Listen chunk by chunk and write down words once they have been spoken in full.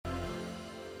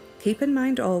Keep in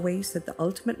mind always that the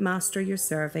ultimate master you're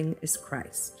serving is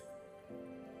Christ.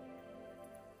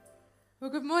 Well,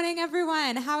 good morning,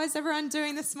 everyone. How is everyone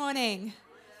doing this morning?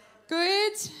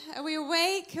 Good? Are we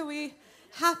awake? Are we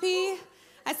happy?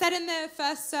 I said in the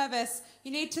first service,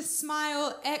 you need to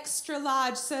smile extra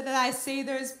large so that I see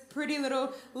those pretty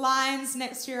little lines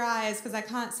next to your eyes, because I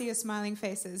can't see your smiling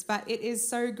faces. But it is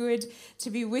so good to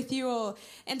be with you all.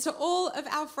 And to all of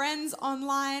our friends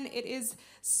online, it is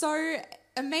so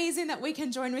amazing that we can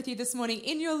join with you this morning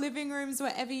in your living rooms,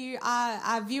 wherever you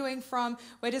are viewing from.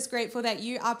 We're just grateful that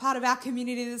you are part of our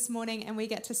community this morning and we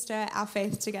get to stir our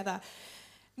faith together.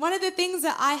 One of the things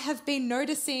that I have been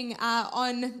noticing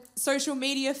on social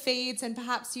media feeds, and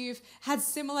perhaps you've had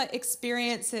similar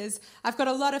experiences, I've got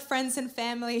a lot of friends and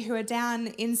family who are down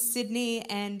in Sydney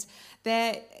and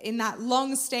they're in that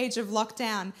long stage of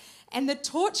lockdown. And the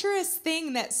torturous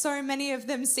thing that so many of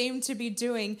them seem to be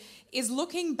doing is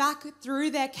looking back through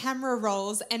their camera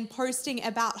rolls and posting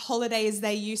about holidays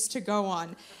they used to go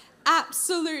on.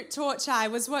 Absolute torture. I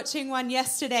was watching one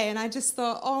yesterday and I just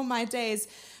thought, oh my days.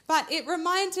 But it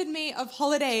reminded me of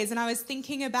holidays, and I was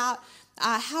thinking about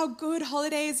how good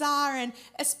holidays are, and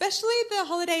especially the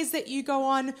holidays that you go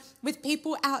on with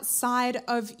people outside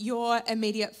of your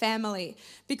immediate family,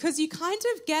 because you kind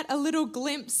of get a little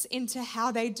glimpse into how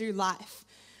they do life.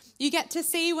 You get to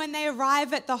see when they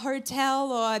arrive at the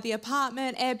hotel or the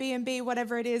apartment, Airbnb,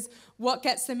 whatever it is, what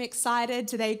gets them excited.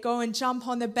 Do they go and jump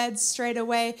on the bed straight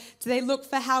away? Do they look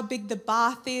for how big the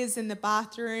bath is in the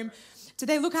bathroom? Do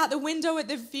they look out the window at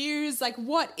the views? Like,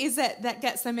 what is it that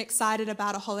gets them excited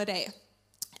about a holiday?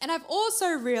 And I've also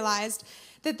realized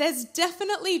that there's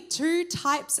definitely two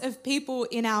types of people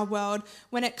in our world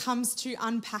when it comes to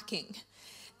unpacking.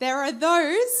 There are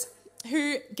those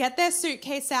who get their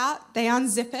suitcase out, they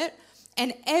unzip it,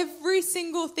 and every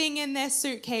single thing in their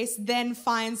suitcase then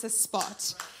finds a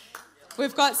spot.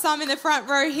 We've got some in the front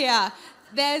row here.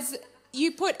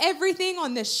 You put everything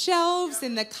on the shelves,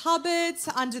 in the cupboards,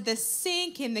 under the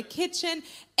sink, in the kitchen.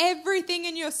 Everything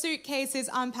in your suitcase is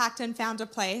unpacked and found a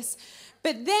place.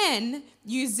 But then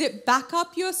you zip back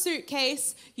up your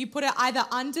suitcase, you put it either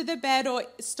under the bed or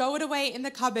stow it away in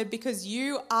the cupboard because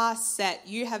you are set.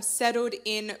 You have settled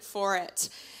in for it.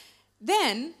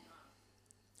 Then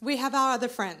we have our other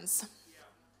friends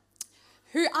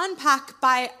who unpack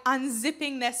by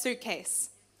unzipping their suitcase.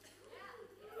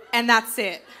 And that's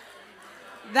it.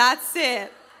 That's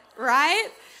it, right?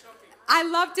 I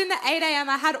loved in the 8 a.m.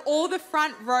 I had all the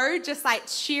front row just like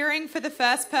cheering for the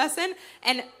first person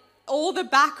and all the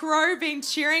back row being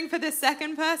cheering for the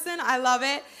second person. I love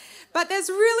it. But there's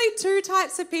really two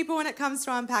types of people when it comes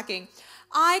to unpacking.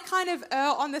 I kind of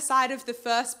err on the side of the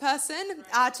first person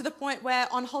to the point where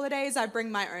on holidays I bring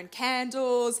my own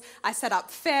candles, I set up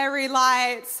fairy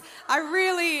lights, I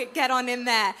really get on in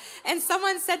there. And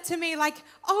someone said to me like,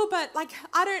 oh, but like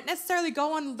I don't necessarily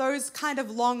go on those kind of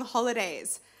long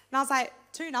holidays. And I was like,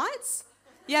 2 nights?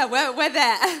 Yeah, we're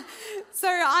there. So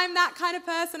I'm that kind of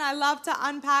person. I love to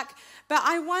unpack, but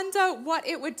I wonder what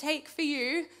it would take for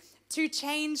you to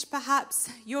change perhaps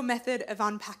your method of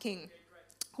unpacking.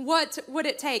 What would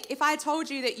it take? If I told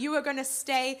you that you were going to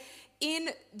stay in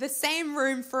the same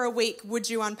room for a week, would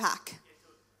you unpack?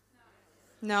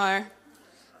 No.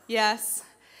 Yes.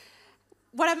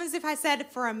 What happens if I said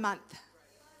for a month?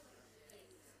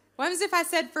 What happens if I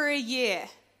said for a year?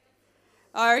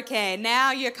 Okay,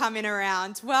 now you're coming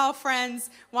around. Well, friends,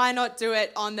 why not do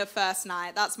it on the first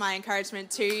night? That's my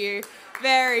encouragement to you.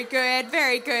 Very good,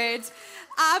 very good.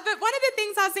 But one of the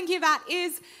things I was thinking about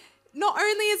is not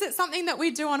only is it something that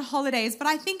we do on holidays, but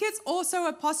I think it's also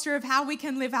a posture of how we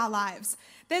can live our lives.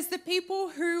 There's the people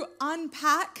who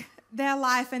unpack their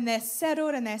life and they're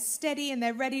settled and they're steady and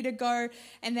they're ready to go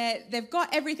and they've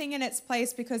got everything in its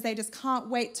place because they just can't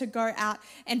wait to go out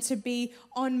and to be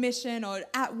on mission or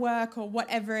at work or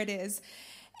whatever it is.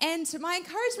 And my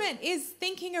encouragement is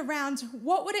thinking around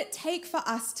what would it take for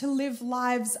us to live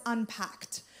lives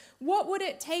unpacked? What would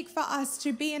it take for us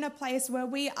to be in a place where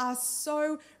we are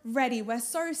so ready, we're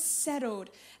so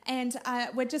settled, and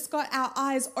we've just got our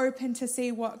eyes open to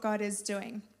see what God is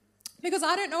doing? Because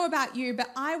I don't know about you,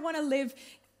 but I want to live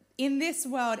in this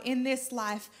world, in this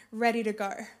life, ready to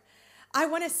go. I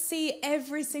want to see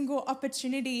every single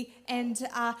opportunity and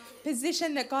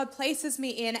position that God places me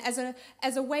in as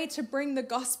a way to bring the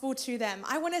gospel to them.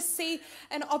 I want to see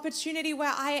an opportunity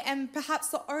where I am perhaps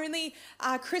the only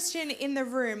Christian in the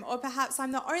room, or perhaps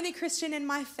I'm the only Christian in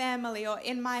my family or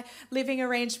in my living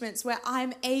arrangements, where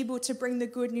I'm able to bring the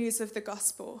good news of the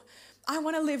gospel. I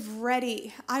want to live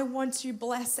ready. I want to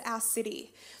bless our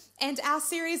city. And our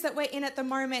series that we're in at the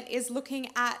moment is looking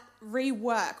at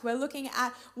rework. We're looking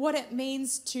at what it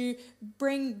means to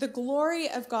bring the glory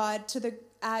of God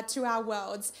to our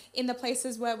worlds in the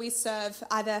places where we serve,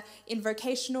 either in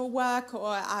vocational work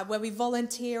or where we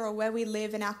volunteer or where we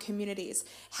live in our communities.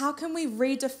 How can we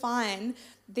redefine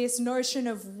this notion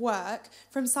of work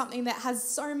from something that has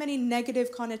so many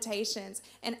negative connotations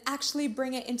and actually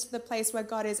bring it into the place where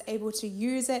God is able to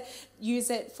use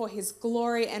it for his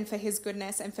glory and for his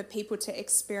goodness and for people to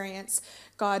experience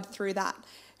God through that?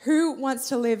 Who wants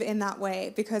to live in that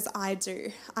way? Because I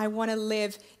do. I want to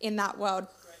live in that world.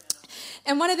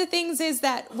 And one of the things is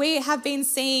that we have been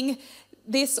seeing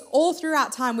this all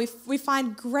throughout time. We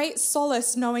find great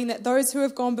solace knowing that those who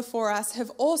have gone before us have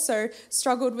also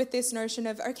struggled with this notion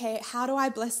of, okay, how do I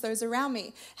bless those around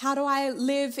me? How do I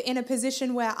live in a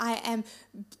position where I am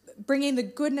bringing the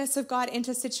goodness of God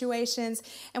into situations?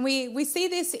 And we see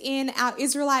this in our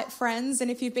Israelite friends.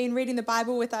 And if you've been reading the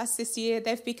Bible with us this year,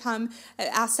 they've become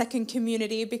our second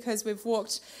community because we've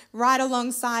walked right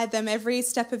alongside them every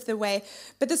step of the way.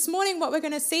 But this morning, what we're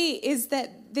going to see is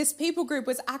that this people group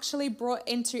was actually brought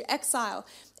into exile.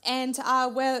 And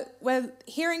we're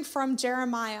hearing from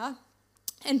Jeremiah.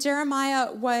 And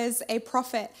Jeremiah was a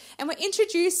prophet. And we're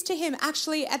introduced to him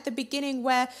actually at the beginning,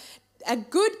 where a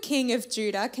good king of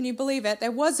Judah, can you believe it?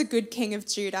 There was a good king of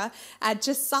Judah.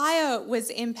 Josiah was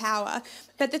in power.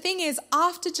 But the thing is,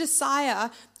 after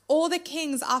Josiah, all the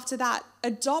kings after that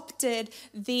adopted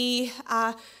the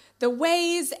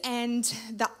ways and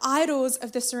the idols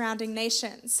of the surrounding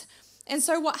nations. And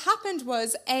so what happened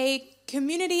was a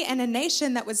community and a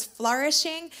nation that was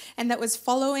flourishing and that was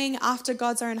following after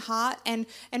God's own heart and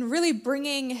really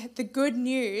bringing the good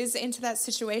news into that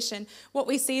situation, what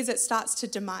we see is it starts to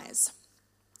demise.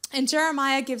 And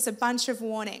Jeremiah gives a bunch of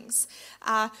warnings,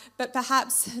 but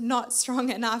perhaps not strong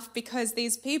enough, because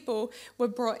these people were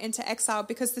brought into exile.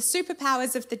 Because the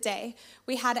superpowers of the day,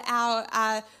 we had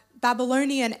our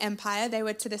Babylonian Empire. They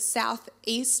were to the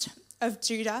southeast of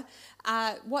Judah.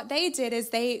 What they did is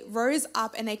they rose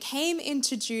up and they came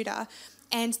into Judah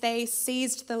and they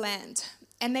seized the land.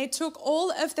 And they took all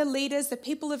of the leaders, the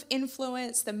people of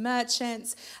influence, the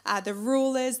merchants, the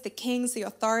rulers, the kings, the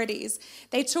authorities.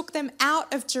 They took them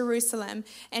out of Jerusalem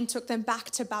and took them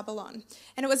back to Babylon.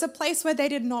 And it was a place where they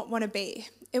did not want to be.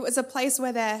 It was a place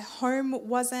where their home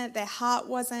wasn't, their heart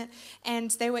wasn't, and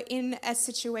they were in a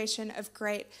situation of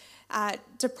great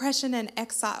depression and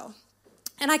exile.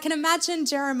 And I can imagine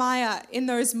Jeremiah in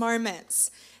those moments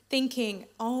thinking,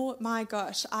 oh my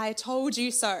gosh, I told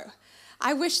you so.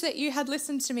 I wish that you had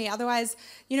listened to me. Otherwise,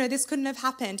 this couldn't have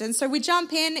happened. And so we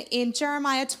jump in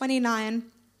Jeremiah 29.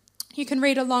 You can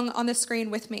read along on the screen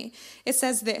with me. It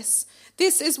says this: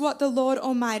 "This is what the Lord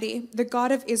Almighty, the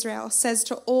God of Israel, says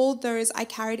to all those I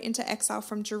carried into exile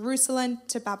from Jerusalem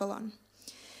to Babylon.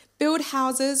 Build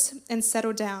houses and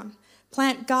settle down.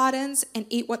 Plant gardens and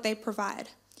eat what they provide.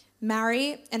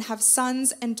 Marry and have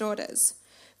sons and daughters.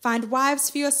 Find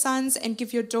wives for your sons and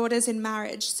give your daughters in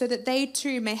marriage, so that they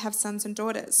too may have sons and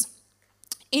daughters.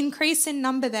 Increase in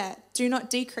number there, do not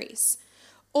decrease.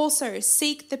 Also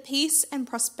seek the peace and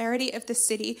prosperity of the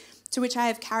city to which I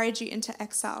have carried you into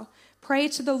exile. Pray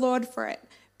to the Lord for it,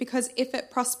 because if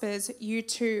it prospers, you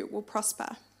too will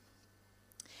prosper."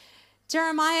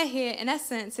 Jeremiah here, in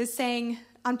essence, is saying,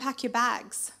 unpack your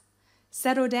bags,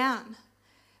 settle down,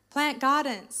 plant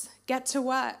gardens, get to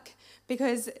work,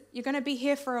 because you're going to be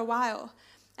here for a while.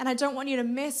 And I don't want you to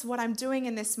miss what I'm doing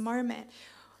in this moment.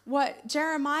 What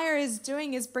Jeremiah is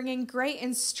doing is bringing great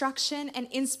instruction and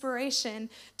inspiration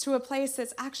to a place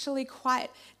that's actually quite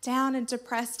down and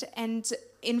depressed and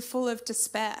in full of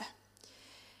despair.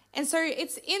 And so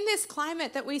it's in this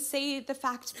climate that we see the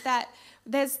fact that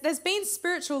there's been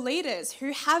spiritual leaders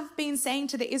who have been saying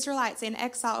to the Israelites in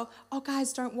exile, oh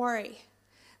guys, don't worry.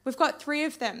 We've got 3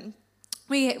 of them.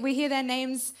 We hear their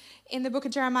names in the book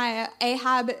of Jeremiah: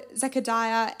 Ahab,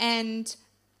 Zechariah, and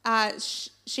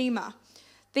Shema.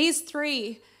 These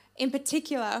 3 in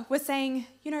particular were saying,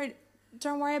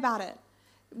 don't worry about it.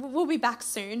 We'll be back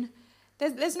soon.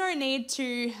 There's no need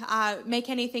to make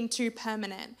anything too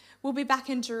permanent. We'll be back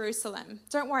in Jerusalem.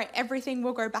 Don't worry, everything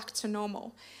will go back to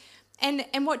normal.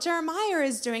 And what Jeremiah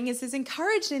is doing is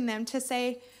encouraging them to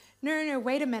say, no,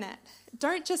 wait a minute.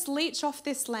 Don't just leech off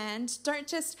this land. Don't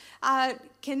just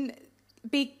can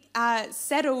be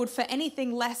settled for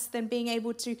anything less than being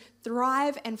able to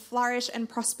thrive and flourish and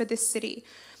prosper this city.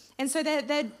 And so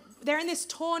they're in this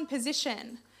torn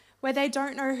position where they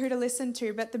don't know who to listen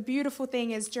to. But the beautiful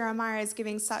thing is Jeremiah is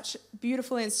giving such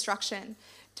beautiful instruction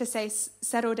to say,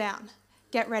 settle down,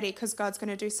 get ready, because God's going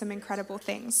to do some incredible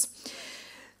things.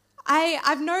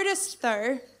 I've noticed,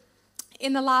 though,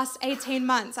 in the last 18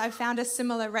 months, I've found a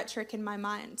similar rhetoric in my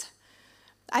mind.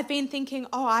 I've been thinking,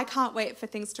 I can't wait for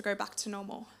things to go back to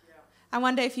normal. Yeah. I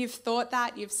wonder if you've thought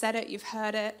that, you've said it, you've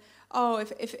heard it.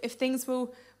 If things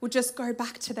will just go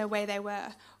back to the way they were.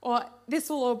 Or this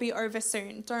will all be over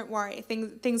soon. Don't worry,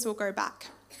 things will go back.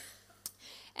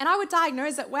 And I would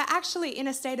diagnose that we're actually in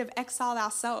a state of exile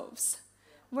ourselves.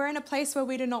 We're in a place where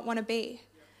we do not want to be.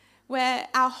 Where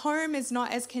our home is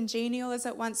not as congenial as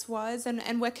it once was,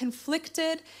 and we're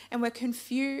conflicted and we're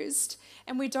confused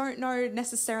and we don't know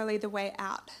necessarily the way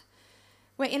out.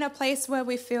 We're in a place where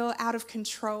we feel out of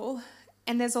control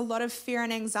and there's a lot of fear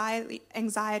and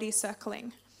anxiety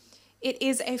circling. It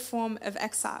is a form of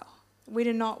exile. We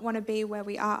do not want to be where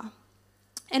we are.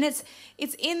 And it's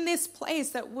in this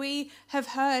place that we have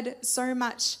heard so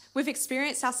much. We've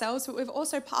experienced ourselves, but we've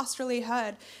also pastorally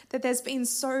heard that there's been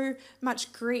so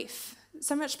much grief,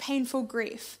 so much painful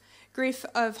grief. Grief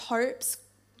of hopes,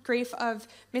 grief of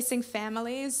missing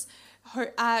families,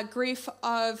 grief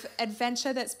of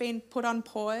adventure that's been put on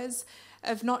pause,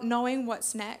 of not knowing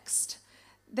what's next.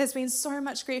 There's been so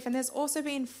much grief, and there's also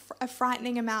been a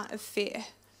frightening amount of fear.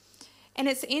 And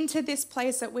it's into this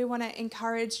place that we want to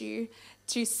encourage you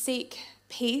to seek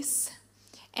peace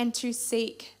and to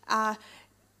seek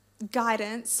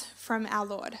guidance from our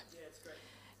Lord. Yeah, it's great.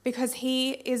 Because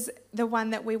he is the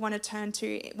one that we want to turn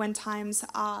to when times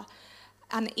are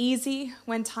uneasy,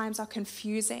 when times are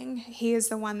confusing. He is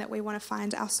the one that we want to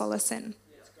find our solace in.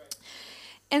 Yeah, it's great.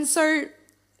 And so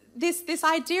this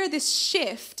idea, this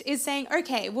shift is saying,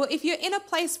 okay, well, if you're in a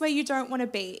place where you don't want to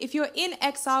be, if you're in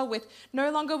exile no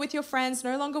longer with your friends,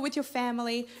 no longer with your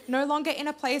family, no longer in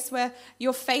a place where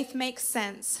your faith makes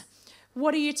sense,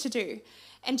 what are you to do?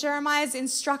 And Jeremiah's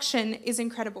instruction is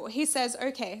incredible. He says,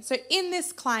 okay, so in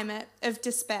this climate of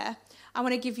despair, I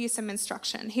want to give you some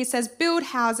instruction. He says, build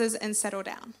houses and settle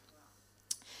down.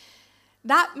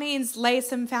 That means lay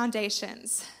some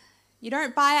foundations. You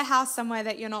don't buy a house somewhere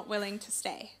that you're not willing to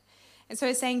stay. And so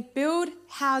he's saying, build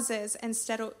houses and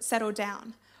settle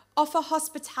down. Offer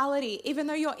hospitality, even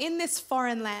though you're in this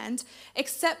foreign land,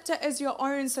 accept it as your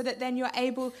own so that then you're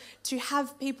able to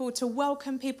have people, to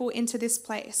welcome people into this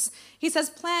place. He says,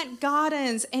 plant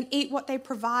gardens and eat what they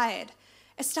provide.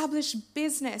 Establish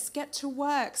business, get to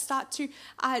work, start to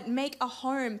make a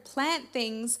home, plant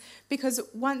things, because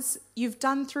once you've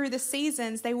done through the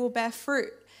seasons, they will bear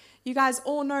fruit. You guys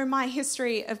all know my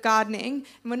history of gardening,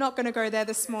 and we're not going to go there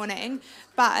this morning,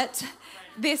 but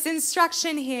this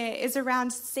instruction here is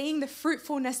around seeing the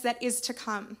fruitfulness that is to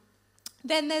come.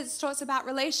 Then there's talks about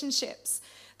relationships,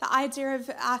 the idea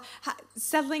of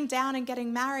settling down and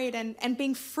getting married and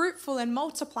being fruitful and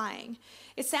multiplying.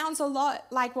 It sounds a lot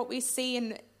like what we see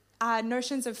in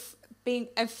notions of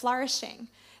flourishing.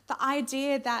 The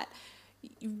idea that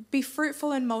be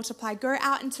fruitful and multiply. Go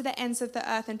out into the ends of the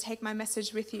earth and take my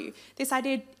message with you. This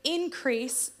idea,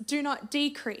 increase, do not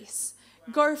decrease.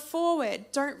 Go forward,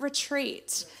 don't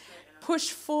retreat.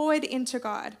 Push forward into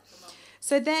God.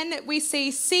 So then we see,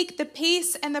 seek the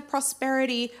peace and the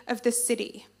prosperity of the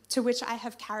city to which I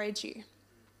have carried you.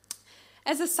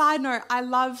 As a side note, I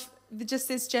love just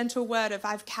this gentle word of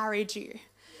I've carried you.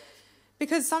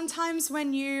 Because sometimes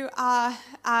when you are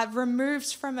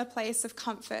removed from a place of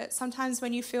comfort, sometimes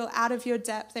when you feel out of your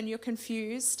depth and you're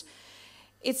confused,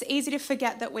 it's easy to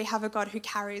forget that we have a God who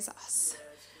carries us.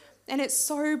 And it's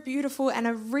so beautiful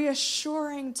and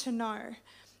reassuring to know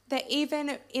that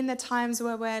even in the times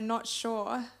where we're not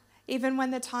sure, even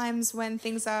when the times when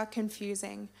things are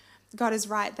confusing, God is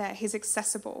right there. He's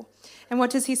accessible. And what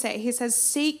does he say? He says,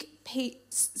 seek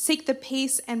the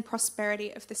peace and prosperity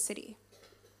of the city.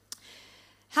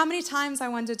 How many times, I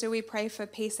wonder, do we pray for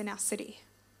peace in our city?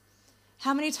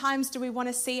 How many times do we want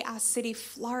to see our city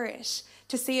flourish,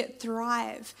 to see it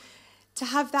thrive, to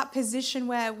have that position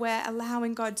where we're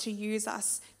allowing God to use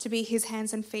us to be his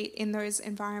hands and feet in those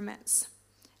environments?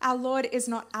 Our Lord is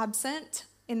not absent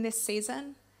in this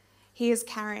season. He is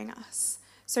carrying us.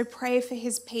 So pray for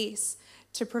his peace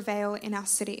to prevail in our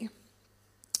city.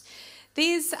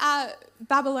 These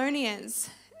Babylonians,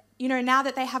 now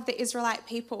that they have the Israelite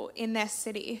people in their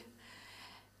city,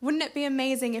 wouldn't it be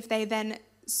amazing if they then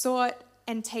saw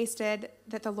and tasted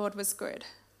that the Lord was good?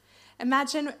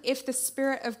 Imagine if the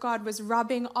Spirit of God was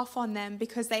rubbing off on them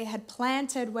because they had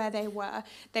planted where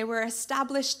they were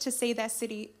established to see their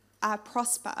city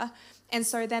prosper, and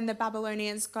so then the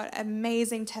Babylonians got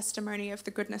amazing testimony of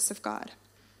the goodness of God.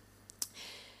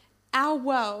 Our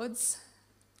worlds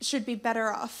should be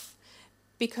better off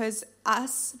because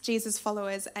us, Jesus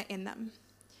followers, are in them.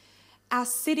 Our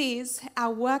cities,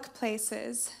 our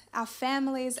workplaces, our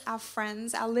families, our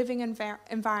friends, our living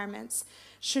environments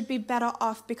should be better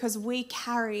off because we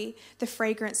carry the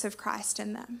fragrance of Christ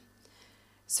in them.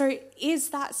 So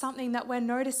is that something that we're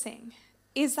noticing?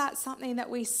 Is that something that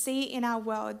we see in our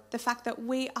world, the fact that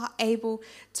we are able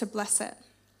to bless it?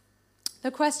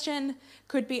 The question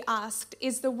could be asked,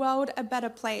 is the world a better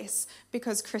place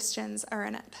because Christians are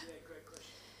in it? Yeah, great question.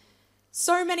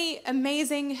 So many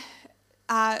amazing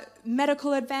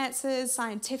medical advances,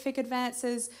 scientific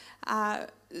advances,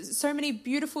 so many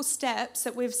beautiful steps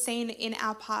that we've seen in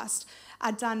our past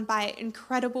are done by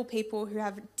incredible people who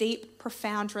have deep,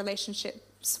 profound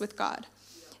relationships with God.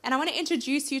 And I want to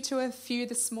introduce you to a few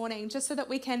this morning, just so that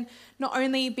we can not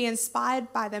only be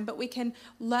inspired by them, but we can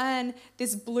learn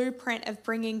this blueprint of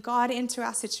bringing God into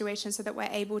our situation so that we're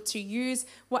able to use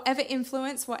whatever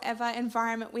influence, whatever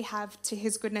environment we have to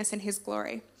his goodness and his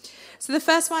glory. So the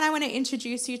first one I want to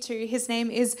introduce you to, his name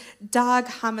is Dag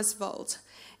Hammarskjöld.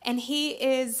 And he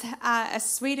is a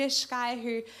Swedish guy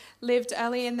who lived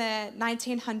early in the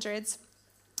 1900s.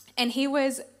 And he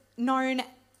was known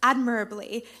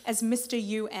admirably as Mr.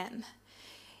 UN.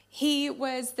 He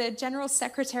was the General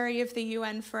Secretary of the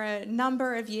UN for a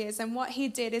number of years, and what he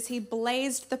did is he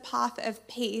blazed the path of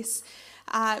peace,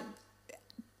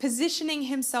 positioning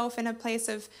himself in a place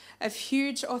of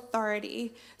huge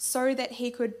authority so that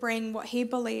he could bring what he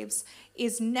believes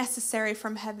is necessary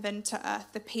from heaven to earth,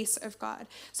 the peace of God.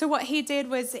 So what he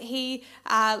did was he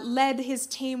led his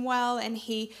team well, and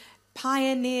he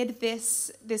pioneered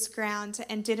this ground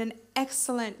and did an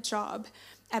excellent job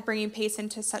at bringing peace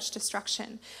into such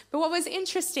destruction. But what was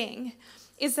interesting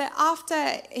is that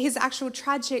after his actual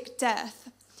tragic death,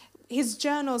 his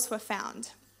journals were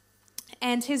found.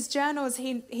 And his journals,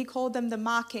 he called them the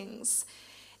markings.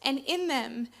 And in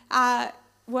them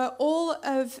were all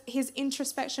of his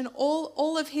introspection,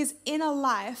 all of his inner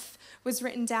life was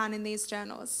written down in these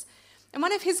journals. And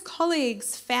one of his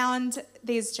colleagues found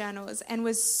these journals and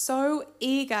was so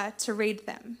eager to read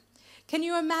them. Can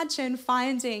you imagine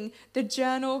finding the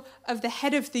journal of the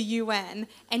head of the UN,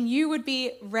 and you would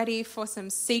be ready for some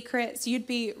secrets, you'd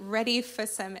be ready for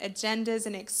some agendas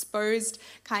and exposed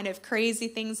kind of crazy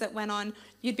things that went on,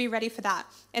 you'd be ready for that.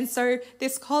 And so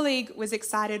this colleague was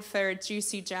excited for a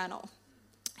juicy journal.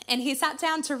 And he sat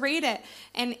down to read it,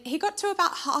 and he got to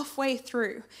about halfway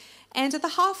through. And at the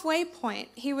halfway point,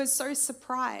 he was so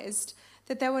surprised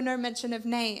that there were no mention of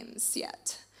names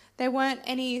yet. There weren't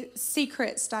any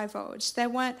secrets divulged. There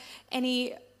weren't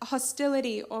any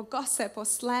hostility or gossip or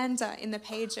slander in the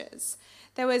pages.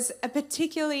 There was a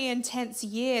particularly intense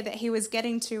year that he was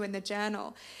getting to in the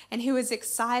journal, and he was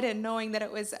excited knowing that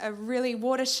it was a really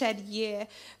watershed year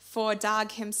for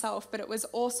Dag himself, but it was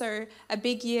also a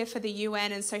big year for the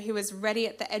UN, and so he was ready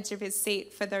at the edge of his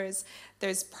seat for those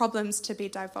problems to be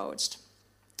divulged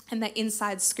and the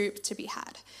inside scoop to be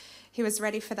had. He was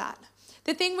ready for that.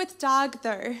 The thing with Dag,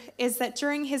 though, is that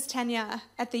during his tenure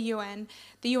at the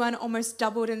UN almost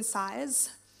doubled in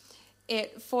size.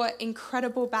 It fought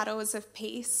incredible battles of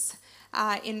peace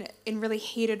in really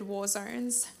heated war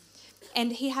zones.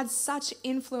 And he had such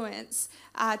influence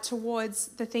towards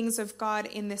the things of God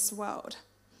in this world.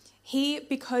 He,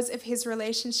 because of his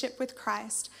relationship with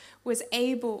Christ, was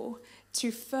able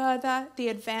to further the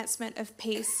advancement of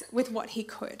peace with what he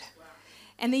could.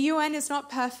 And the UN is not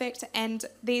perfect, and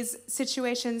these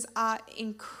situations are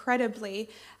incredibly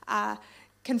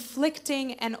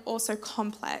conflicting and also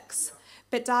complex.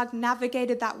 But Dag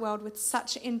navigated that world with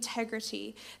such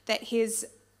integrity that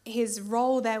his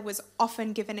role there was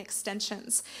often given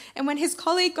extensions. And when his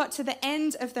colleague got to the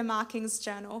end of the markings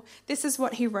journal, this is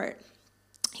what he wrote.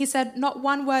 He said, "Not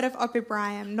one word of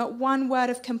opprobrium, not one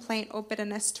word of complaint or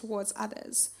bitterness towards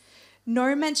others.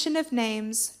 No mention of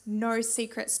names, no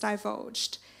secrets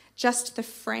divulged. Just the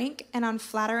frank and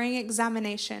unflattering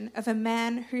examination of a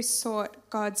man who sought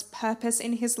God's purpose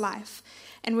in his life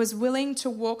and was willing to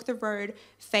walk the road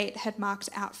fate had marked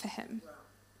out for him."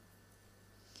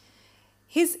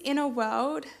 His inner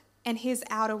world and his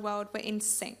outer world were in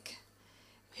sync.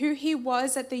 Who he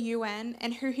was at the UN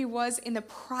and who he was in the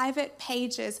private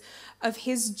pages of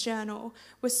his journal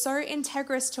were so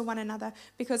integrous to one another,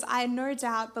 because I no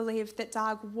doubt believe that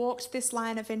Dag walked this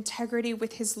line of integrity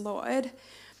with his Lord,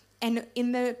 and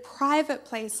in the private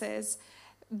places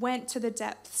went to the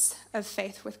depths of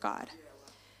faith with God.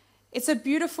 It's a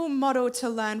beautiful model to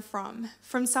learn from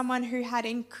someone who had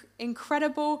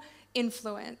incredible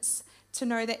influence, to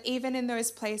know that even in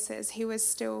those places, he was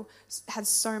still had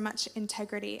so much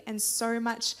integrity and so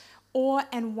much awe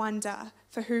and wonder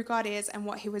for who God is and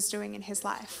what he was doing in his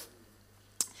life.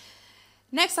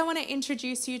 Next, I want to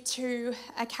introduce you to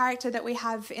a character that we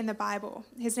have in the Bible.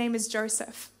 His name is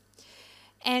Joseph.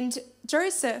 And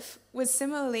Joseph was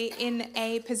similarly in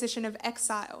a position of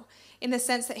exile, in the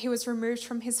sense that he was removed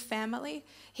from his family.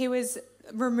 He was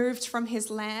removed from his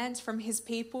land, from his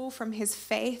people, from his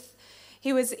faith.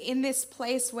 He was in this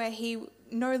place where he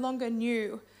no longer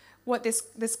knew what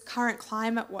this current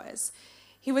climate was.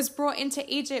 He was brought into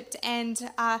Egypt, and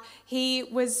he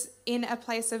was in a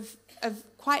place of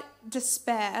quite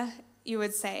despair, you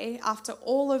would say. After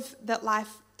all of that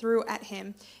life threw at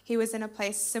him, he was in a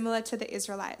place similar to the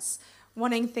Israelites,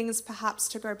 wanting things perhaps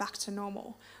to go back to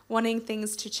normal, wanting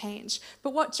things to change.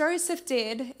 But what Joseph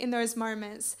did in those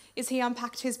moments is he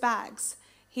unpacked his bags.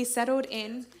 He settled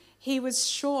in. He was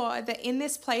sure that in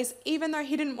this place, even though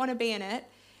he didn't want to be in it,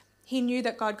 he knew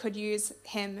that God could use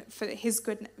him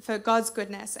for God's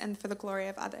goodness and for the glory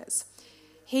of others.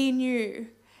 He knew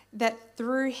that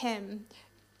through him,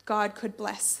 God could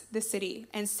bless the city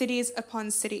and cities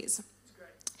upon cities.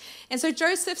 And so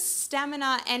Joseph's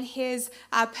stamina and his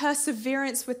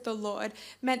perseverance with the Lord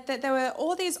meant that there were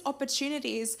all these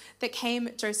opportunities that came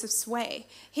Joseph's way.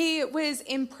 He was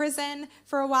in prison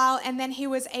for a while, and then he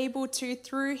was able to,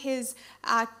 through his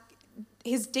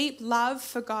deep love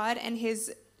for God and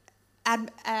his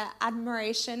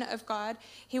admiration of God,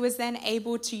 he was then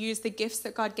able to use the gifts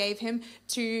that God gave him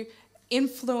to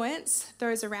influence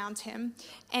those around him.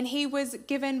 And he was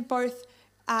given both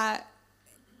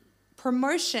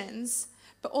promotions,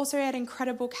 but also he had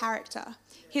incredible character.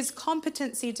 His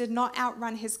competency did not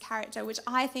outrun his character, which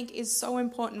I think is so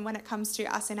important when it comes to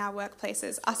us in our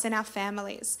workplaces, us in our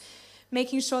families.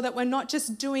 Making sure that we're not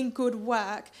just doing good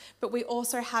work, but we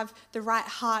also have the right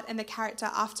heart and the character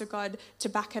after God to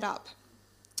back it up.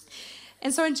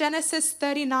 And so in Genesis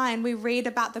 39, we read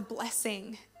about the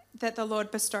blessing that the Lord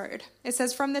bestowed. It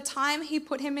says, from the time he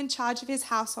put him in charge of his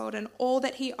household and all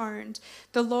that he owned,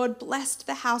 the Lord blessed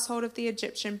the household of the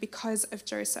Egyptian because of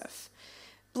Joseph.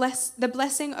 The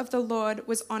blessing of the Lord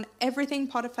was on everything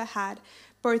Potiphar had,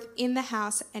 both in the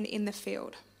house and in the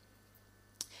field.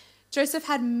 Joseph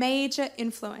had major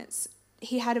influence.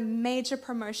 He had major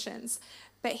promotions,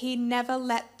 but he never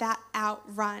let that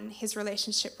outrun his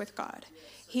relationship with God.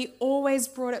 He always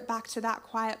brought it back to that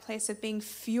quiet place of being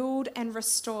fueled and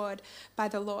restored by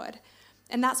the Lord.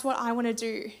 And that's what I want to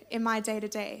do in my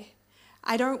day-to-day.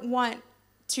 I don't want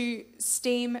to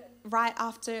steam right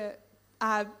after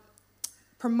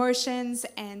promotions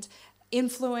and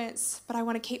influence, but I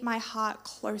want to keep my heart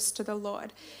close to the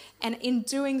Lord. And in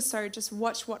doing so, just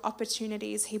watch what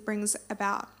opportunities he brings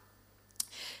about.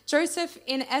 Joseph,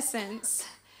 in essence,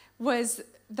 was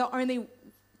the only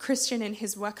Christian in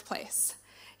his workplace.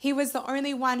 He was the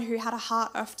only one who had a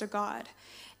heart after God.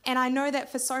 And I know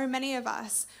that for so many of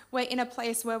us, we're in a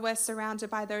place where we're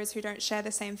surrounded by those who don't share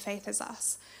the same faith as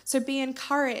us. So be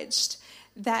encouraged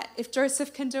that if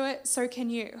Joseph can do it, so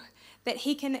can you. That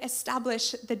he can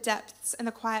establish the depths and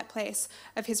the quiet place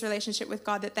of his relationship with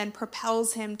God that then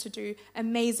propels him to do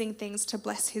amazing things to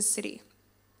bless his city.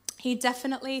 He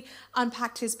definitely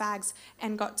unpacked his bags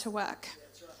and got to work.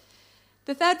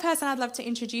 The third person I'd love to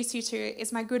introduce you to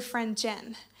is my good friend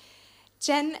Jen.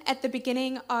 Jen, at the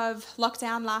beginning of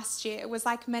lockdown last year, was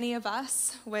like many of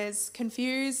us, was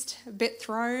confused, a bit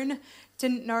thrown,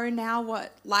 didn't know now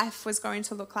what life was going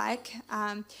to look like.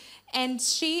 And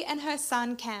she and her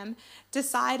son, Cam,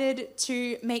 decided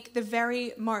to make the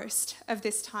very most of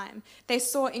this time. They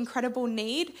saw incredible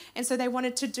need, and so they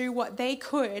wanted to do what they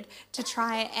could to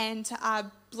try and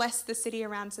bless the city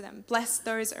around them, bless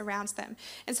those around them.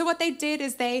 And so what they did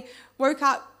is they woke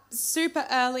up super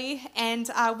early and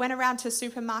went around to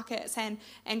supermarkets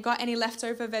and got any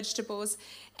leftover vegetables,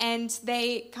 and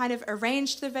they kind of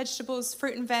arranged the vegetables,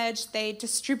 fruit and veg, they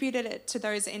distributed it to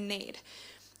those in need.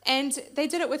 And they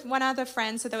did it with one other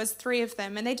friend, so there was 3 of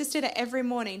them, and they just did it every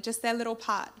morning, just their little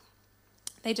part.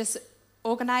 They just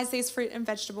organized these fruit and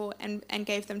vegetable and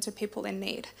gave them to people in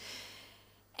need.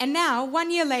 And now, 1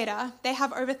 year later, they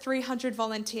have over 300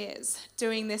 volunteers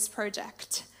doing this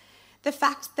project. The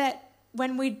fact that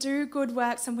when we do good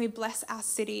works and we bless our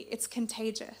city, it's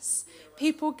contagious.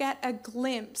 People get a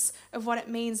glimpse of what it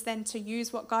means then to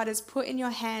use what God has put in your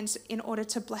hands in order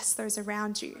to bless those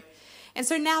around you. And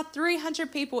so now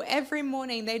 300 people every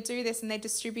morning, they do this and they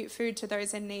distribute food to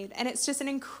those in need. And it's just an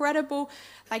incredible,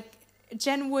 like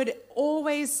Jen would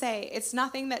always say, it's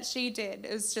nothing that she did.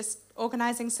 It was just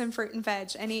organizing some fruit and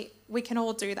veg, and we can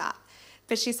all do that.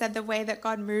 But she said the way that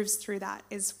God moves through that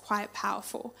is quite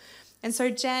powerful. And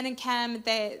so Jen and Cam,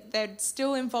 they're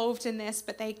still involved in this,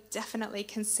 but they definitely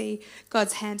can see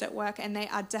God's hand at work, and they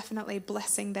are definitely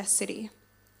blessing their city.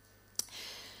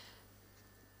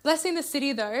 Blessing the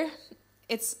city, though,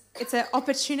 it's an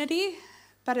opportunity,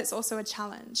 but it's also a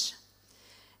challenge.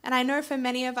 And I know for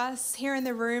many of us here in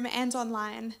the room and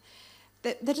online,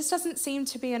 that there just doesn't seem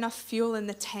to be enough fuel in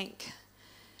the tank.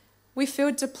 We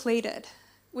feel depleted.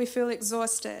 We feel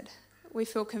exhausted. We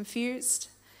feel confused.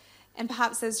 And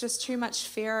perhaps there's just too much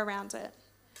fear around it.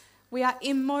 We are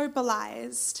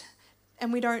immobilized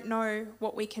and we don't know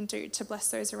what we can do to bless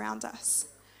those around us.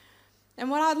 And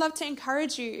what I'd love to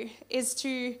encourage you is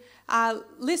to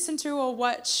listen to or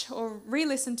watch or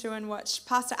re-listen to and watch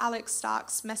Pastor Alex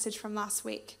Stark's message from last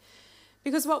week.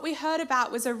 Because what we heard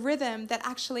about was a rhythm that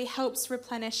actually helps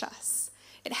replenish us.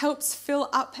 It helps fill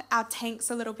up our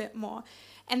tanks a little bit more.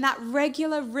 And that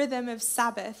regular rhythm of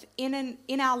Sabbath in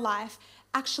our life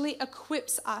actually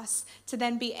equips us to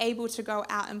then be able to go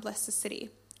out and bless the city.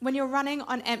 When you're running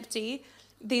on empty,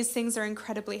 these things are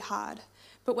incredibly hard.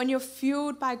 But when you're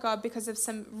fueled by God because of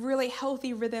some really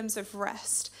healthy rhythms of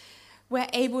rest, we're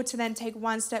able to then take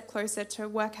one step closer to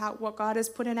work out what God has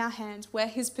put in our hands, where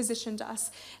He's positioned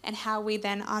us, and how we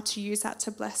then are to use that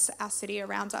to bless our city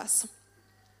around us.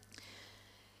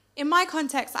 In my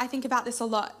context, I think about this a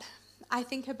lot. I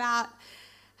think about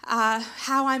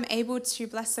how I'm able to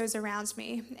bless those around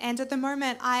me. And at the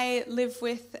moment, I live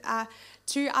with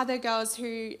 2 other girls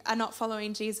who are not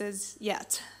following Jesus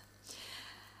yet.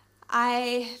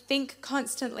 I think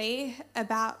constantly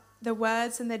about the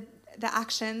words and the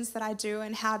actions that I do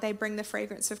and how they bring the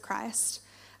fragrance of Christ.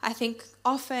 I think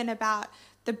often about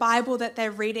the Bible that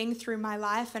they're reading through my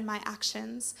life and my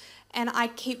actions. And I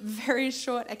keep very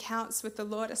short accounts with the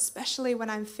Lord, especially when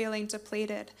I'm feeling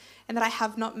depleted and that I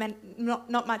have not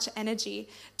much energy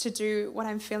to do what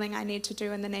I'm feeling I need to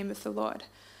do in the name of the Lord.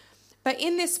 But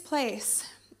in this place,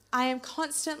 I am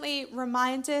constantly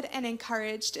reminded and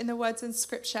encouraged in the words in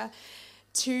Scripture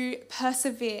to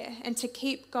persevere and to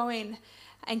keep going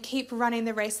and keep running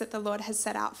the race that the Lord has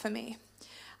set out for me.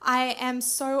 I am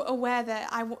so aware that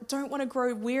I don't want to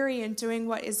grow weary in doing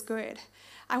what is good.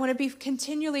 I want to be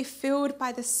continually filled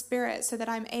by the Spirit so that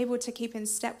I'm able to keep in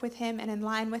step with Him and in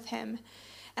line with Him.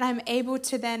 And I'm able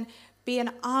to then be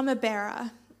an armor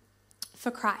bearer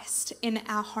for Christ in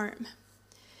our home.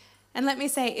 And let me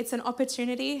say, it's an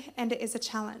opportunity and it is a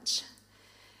challenge.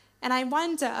 And I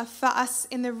wonder for us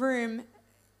in the room,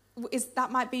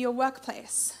 that might be your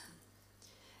workplace.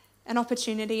 An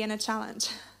opportunity and a challenge.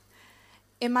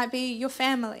 It might be your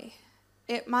family.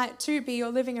 It might too be your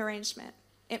living arrangement.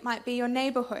 It might be your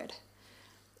neighborhood.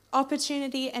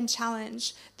 Opportunity and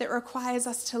challenge that requires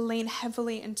us to lean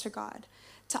heavily into God,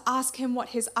 to ask Him what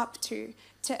He's up to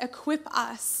equip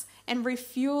us and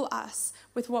refuel us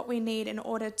with what we need in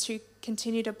order to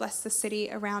continue to bless the city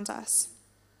around us.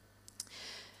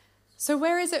 So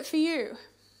where is it for you?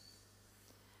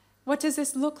 What does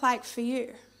this look like for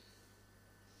you?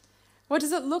 What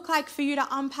does it look like for you to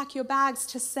unpack your bags,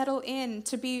 to settle in,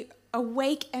 to be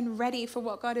awake and ready for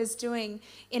what God is doing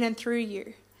in and through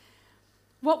you?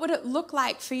 What would it look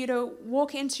like for you to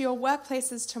walk into your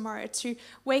workplaces tomorrow, to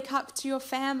wake up to your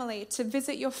family, to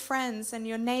visit your friends and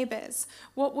your neighbors?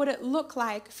 What would it look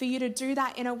like for you to do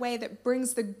that in a way that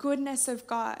brings the goodness of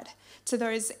God to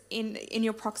those in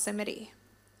your proximity?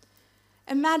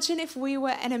 Imagine if we were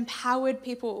an empowered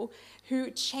people who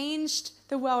changed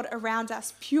the world around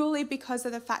us purely because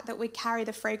of the fact that we carry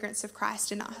the fragrance of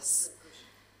Christ in us.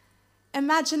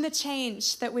 Imagine the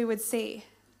change that we would see.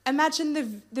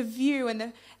 Imagine the view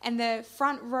and the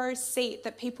front row seat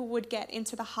that people would get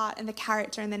into the heart and the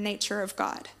character and the nature of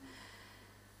God.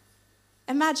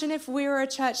 Imagine if we were a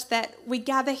church that we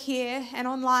gather here and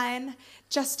online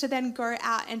just to then go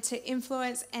out and to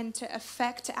influence and to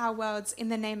affect our worlds in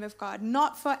the name of God,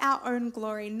 not for our own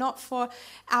glory, not for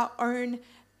our own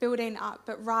building up,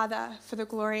 but rather for the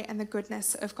glory and the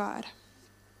goodness of God.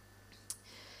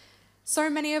 So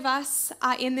many of us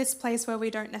are in this place where we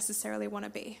don't necessarily want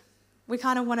to be. We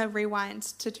kind of want to rewind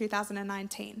to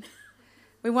 2019.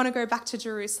 We want to go back to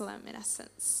Jerusalem, in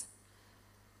essence.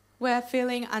 We're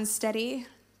feeling unsteady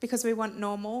because we want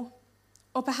normal.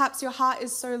 Or perhaps your heart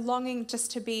is so longing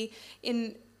just to be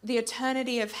in the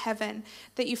eternity of heaven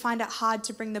that you find it hard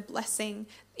to bring the blessing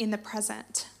in the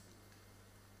present.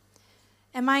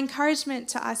 And my encouragement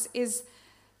to us is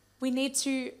we need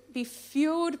to be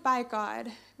fueled by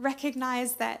God,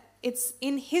 recognize that it's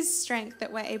in His strength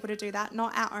that we're able to do that,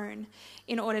 not our own,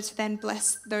 in order to then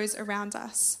bless those around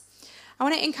us. I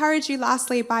want to encourage you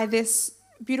lastly by this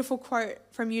beautiful quote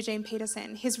from Eugene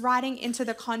Peterson. He's writing into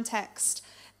the context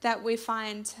that we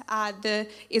find the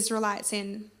Israelites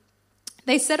in.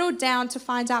 They settled down to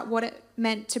find out what it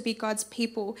meant to be God's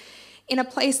people in a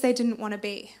place they didn't want to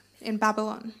be, in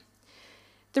Babylon.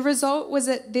 The result was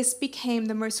that this became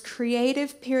the most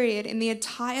creative period in the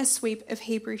entire sweep of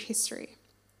Hebrew history.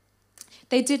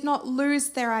 They did not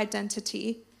lose their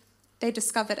identity, they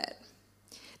discovered it.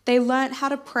 They learned how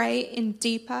to pray in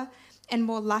deeper and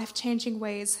more life-changing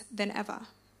ways than ever.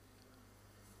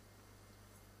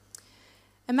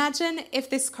 Imagine if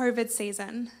this COVID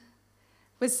season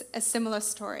was a similar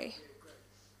story.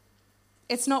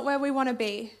 It's not where we want to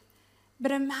be,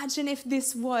 but imagine if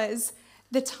this was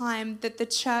the time that the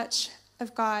church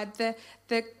of God,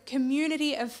 the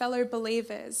community of fellow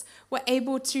believers were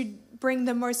able to bring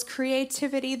the most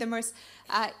creativity, the most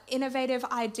innovative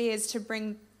ideas to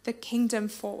bring the kingdom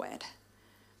forward.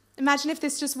 Imagine if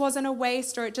this just wasn't a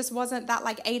waste, or it just wasn't that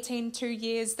 2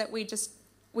 years that we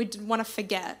want to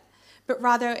forget, but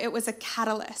rather it was a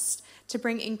catalyst to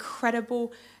bring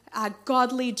incredible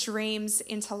godly dreams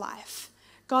into life,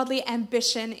 godly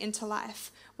ambition into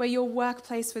life, where your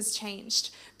workplace was changed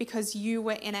because you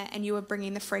were in it and you were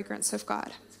bringing the fragrance of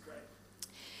God.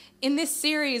 In this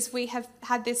series, we have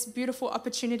had this beautiful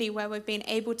opportunity where we've been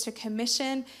able to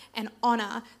commission and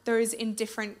honor those in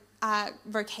different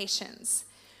vocations.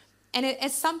 And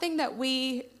it's something that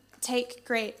we take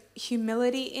great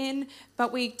humility in,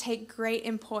 but we take great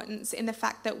importance in the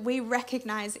fact that we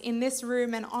recognize in this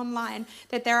room and online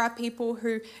that there are people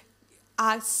who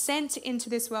are sent into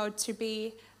this world to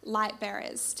be light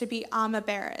bearers, to be armor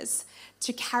bearers,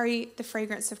 to carry the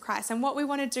fragrance of Christ. And what we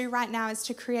want to do right now is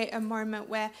to create a moment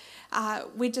where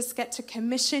we just get to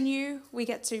commission you, we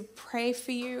get to pray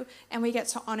for you, and we get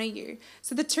to honor you.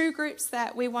 So the two groups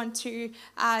that we want to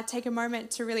take a moment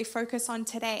to really focus on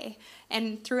today,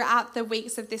 and throughout the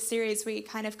weeks of this series, we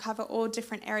kind of cover all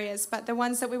different areas, but the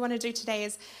ones that we want to do today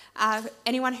is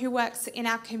anyone who works in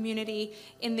our community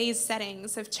in these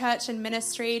settings of church and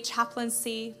ministry,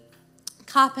 chaplaincy,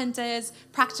 carpenters,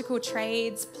 practical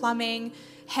trades, plumbing,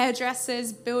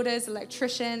 hairdressers, builders,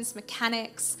 electricians,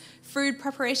 mechanics, food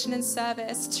preparation and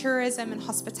service, tourism and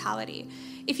hospitality.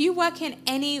 If you work in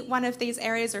any one of these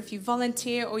areas, or if you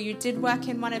volunteer or you did work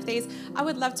in one of these, I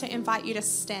would love to invite you to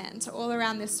stand all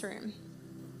around this room.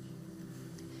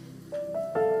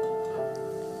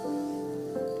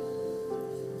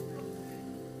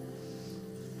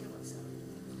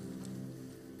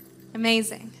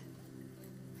 Amazing.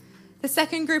 The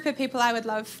second group of people I would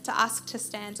love to ask to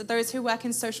stand are those who work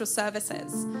in social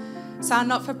services. So our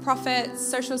not-for-profit,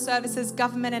 social services,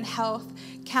 government and health,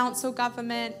 council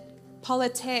government,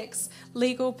 politics,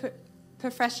 legal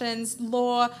professions,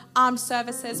 law, armed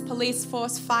services, police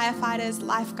force, firefighters,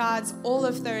 lifeguards, all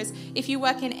of those. If you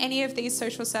work in any of these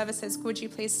social services, would you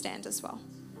please stand as well?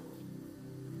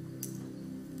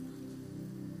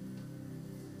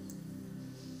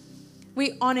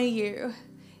 We honor you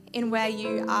in where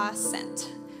you are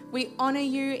sent. We honor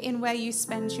you in where you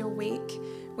spend your week.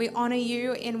 We honor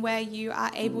you in where you are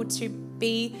able to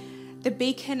be the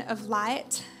beacon of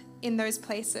light in those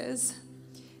places.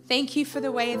 Thank you for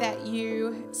the way that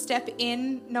you step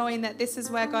in knowing that this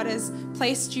is where God has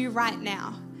placed you right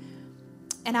now.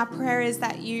 And our prayer is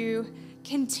that you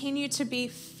continue to be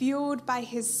fueled by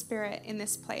His Spirit in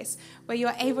this place, where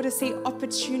you're able to see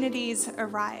opportunities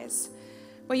arise,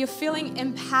 where you're feeling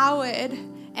empowered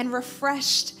and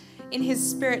refreshed in His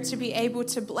Spirit to be able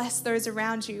to bless those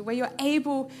around you, where you're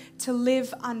able to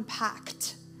live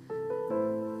unpacked.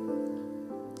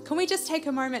 Can we just take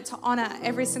a moment to honor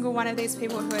every single one of these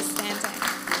people who are standing?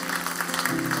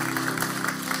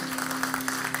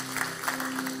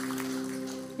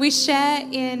 We share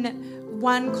in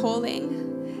one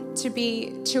calling to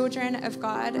be children of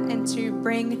God and to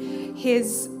bring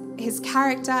His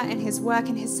character and His work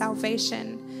and His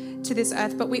salvation to this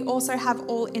earth, but we also have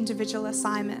all individual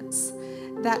assignments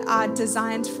that are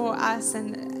designed for us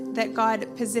and that God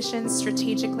positions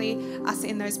strategically us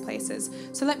in those places.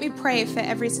 So let me pray for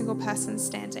every single person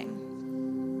standing.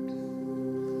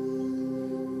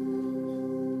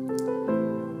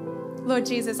 Lord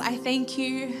Jesus, I thank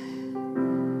you,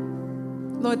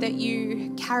 Lord, that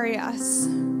you carry us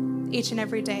each and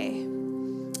every day.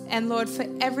 And Lord, for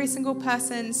every single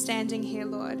person standing here,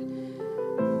 Lord,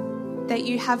 that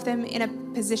you have them in a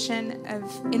position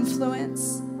of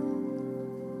influence,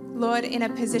 Lord, in a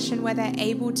position where they're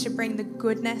able to bring the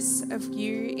goodness of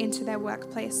you into their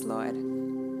workplace, Lord.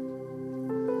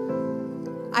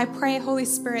 I pray, Holy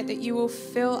Spirit, that you will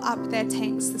fill up their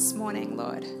tanks this morning,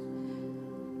 Lord.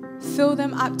 Fill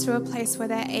them up to a place where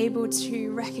they're able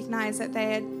to recognize that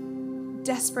they are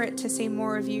desperate to see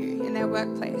more of you in their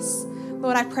workplace.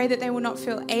 Lord, I pray that they will not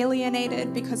feel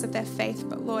alienated because of their faith,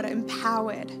 but Lord,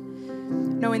 empowered,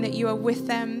 knowing that you are with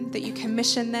them, that you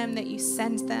commission them, that you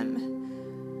send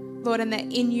them, Lord, and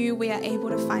that in you we are able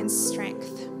to find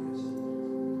strength.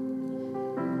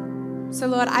 So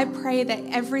Lord, I pray that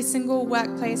every single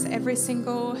workplace, every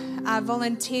single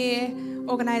volunteer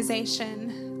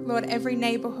organization, Lord, every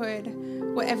neighborhood,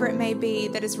 whatever it may be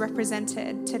that is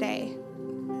represented today,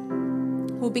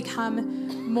 will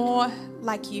become more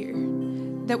like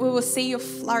you, that we will see your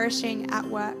flourishing at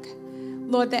work.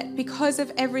 Lord, that because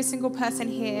of every single person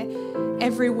here,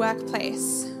 every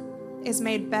workplace is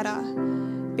made better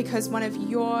because one of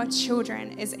your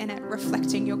children is in it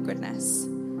reflecting your goodness.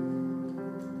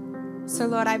 So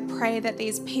Lord, I pray that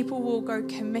these people will go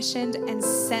commissioned and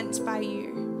sent by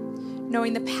you,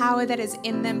 knowing the power that is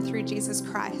in them through Jesus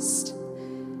Christ.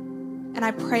 And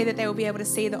I pray that they will be able to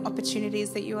see the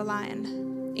opportunities that you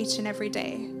align each and every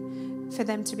day for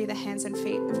them to be the hands and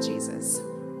feet of Jesus.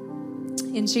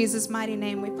 In Jesus' mighty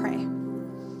name we pray.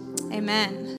 Amen.